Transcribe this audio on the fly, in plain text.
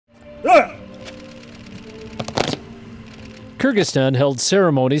Kyrgyzstan held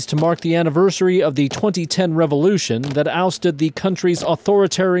ceremonies to mark the anniversary of the 2010 revolution that ousted the country's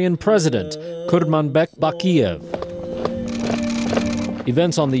authoritarian president, Kurmanbek Bakiev.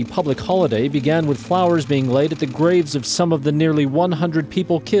 Events on the public holiday began with flowers being laid at the graves of some of the nearly 100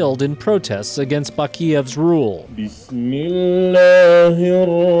 people killed in protests against Bakiev's rule.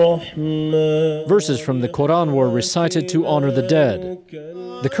 Verses from the Quran were recited to honor the dead.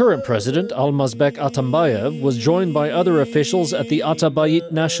 The current president, Almazbek Atambayev, was joined by other officials at the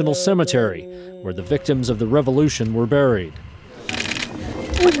Atabayit National Cemetery, where the victims of the revolution were buried.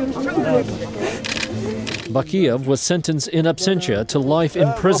 Bakiev was sentenced in absentia to life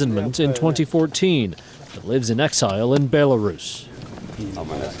imprisonment in 2014, but lives in exile in Belarus.